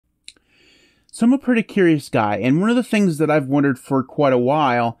So I'm a pretty curious guy, and one of the things that I've wondered for quite a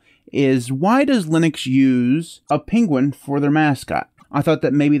while is why does Linux use a penguin for their mascot? I thought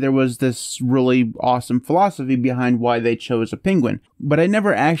that maybe there was this really awesome philosophy behind why they chose a penguin, but I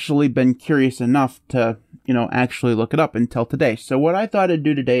never actually been curious enough to, actually look it up until today. So what I thought I'd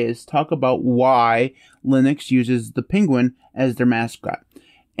do today is talk about why Linux uses the penguin as their mascot.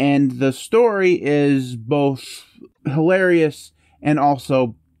 And the story is both hilarious and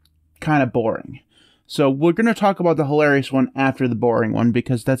also kind of boring. So we're going to talk about the hilarious one after the boring one,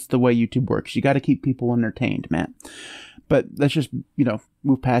 because that's the way YouTube works. You got to keep people entertained, man. But let's just,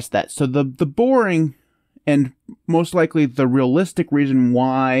 move past that. So the boring and most likely the realistic reason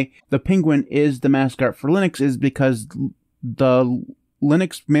why the penguin is the mascot for Linux is because the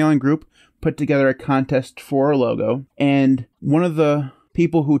Linux mailing group put together a contest for a logo, and one of the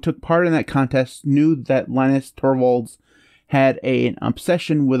people who took part in that contest knew that Linus Torvalds had an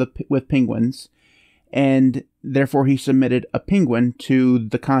obsession with penguins, and therefore he submitted a penguin to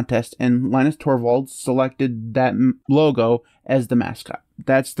the contest, and Linus Torvalds selected that logo as the mascot.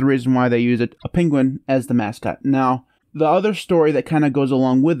 That's the reason why they use a penguin as the mascot. Now, the other story that kind of goes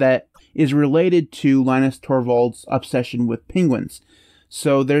along with that is related to Linus Torvalds' obsession with penguins.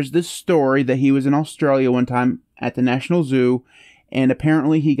 So there's this story that he was in Australia one time at the National Zoo, and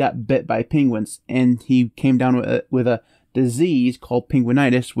apparently he got bit by penguins, and he came down with a disease called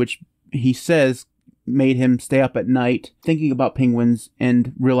penguinitis, which he says made him stay up at night thinking about penguins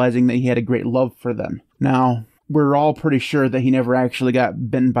and realizing that he had a great love for them. Now, we're all pretty sure that he never actually got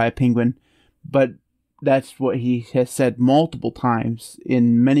bitten by a penguin, but that's what he has said multiple times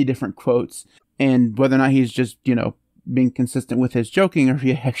in many different quotes, and whether or not he's just, being consistent with his joking or if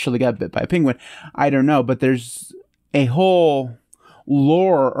he actually got bit by a penguin, I don't know, but there's a whole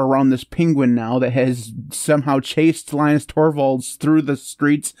lore around this penguin now that has somehow chased Linus Torvalds through the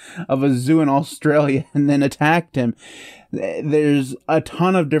streets of a zoo in Australia and then attacked him. There's a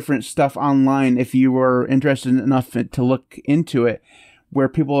ton of different stuff online if you were interested enough to look into it, where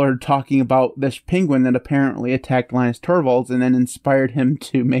people are talking about this penguin that apparently attacked Linus Torvalds and then inspired him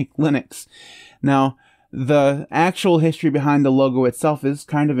to make Linux. Now, the actual history behind the logo itself is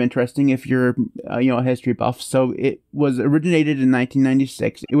kind of interesting if you're, a history buff. So it was originated in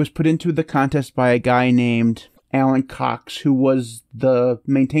 1996. It was put into the contest by a guy named Alan Cox, who was the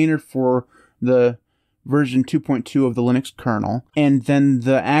maintainer for the version 2.2 of the Linux kernel. And then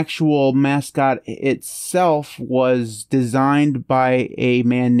the actual mascot itself was designed by a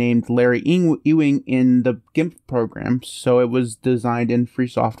man named Larry Ewing in the GIMP program. So it was designed in free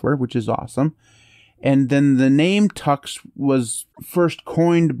software, which is awesome. And then the name Tux was first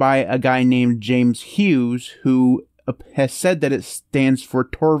coined by a guy named James Hughes, who has said that it stands for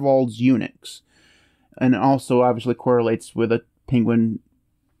Torvalds Unix. And it also obviously correlates with a penguin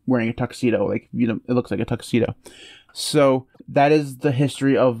wearing a tuxedo. It looks like a tuxedo. So that is the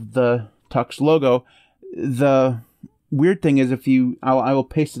history of the Tux logo. The weird thing is, I will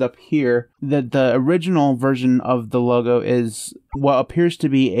paste it up here, that the original version of the logo is what appears to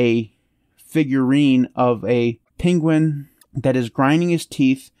be a figurine of a penguin that is grinding his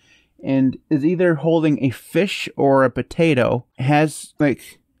teeth and is either holding a fish or a potato, has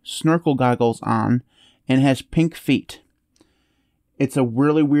snorkel goggles on, and has pink feet. It's a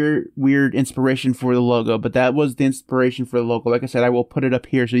really weird inspiration for the logo, but that was the inspiration for the logo. Like I said, I will put it up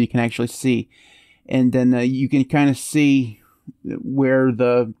here so you can actually see, and then you can kind of see where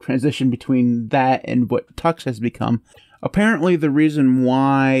the transition between that and what Tux has become. Apparently, the reason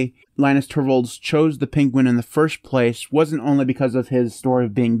why Linus Torvalds chose the penguin in the first place wasn't only because of his story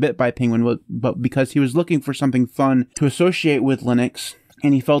of being bit by a penguin, but because he was looking for something fun to associate with Linux,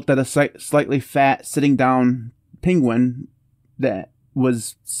 and he felt that a slightly fat, sitting down penguin that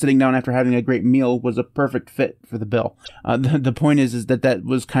was sitting down after having a great meal was a perfect fit for the bill. The point is that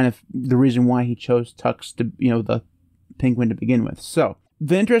was kind of the reason why he chose Tux to, the penguin to begin with. So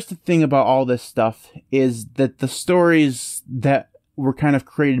the interesting thing about all this stuff is that the stories that were kind of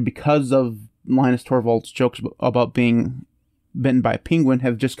created because of Linus Torvalds' jokes about being bitten by a penguin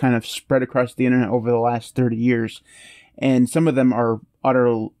have just kind of spread across the internet over the last 30 years. And some of them are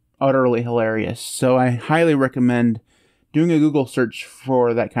utterly hilarious. So I highly recommend doing a Google search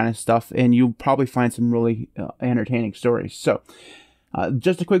for that kind of stuff, and you'll probably find some really entertaining stories. So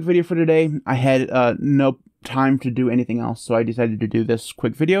just a quick video for today. I had no time to do anything else, so I decided to do this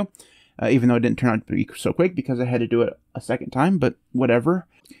quick video, even though it didn't turn out to be so quick because I had to do it a second time, but whatever.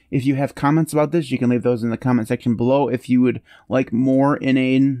 If you have comments about this, you can leave those in the comment section below. If you would like more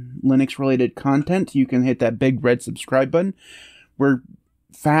inane Linux related content, you can hit that big red subscribe button. We're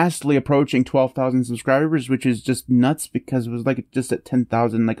fastly approaching 12,000 subscribers, which is just nuts because it was like just at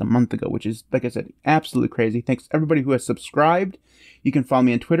 10,000 like a month ago, which is, like I said, absolutely crazy. Thanks everybody who has subscribed. You can follow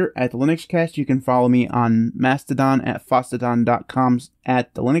me on Twitter at the LinuxCast. You can follow me on Mastodon at fosstodon.com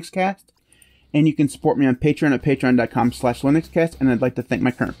at the LinuxCast. And you can support me on Patreon at patreon.com/LinuxCast. And I'd like to thank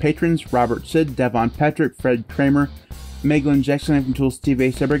my current patrons: Robert, Syd, Devon, Patrick, Fred, Kramer, Maeglin, Jackson from Tools, Styd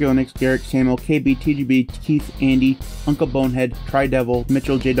A, CyberGuyLinux, Garrick, Samuel, KB, TGB, Keith, Andy, Unkle, Bonehead, Devil,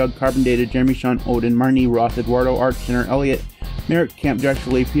 Mitchel, JDawg, Carbondated, Jeremy, Shaun, Odin, Marnie, Roth, Eduardo, archsinner, Elliott, Marek, Camp,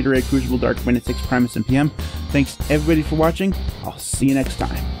 Joshua Lee, Peter A, Crucible, Dark, 6, Primus, and PM. Thanks everybody for watching. I'll see you next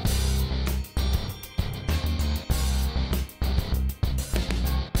time.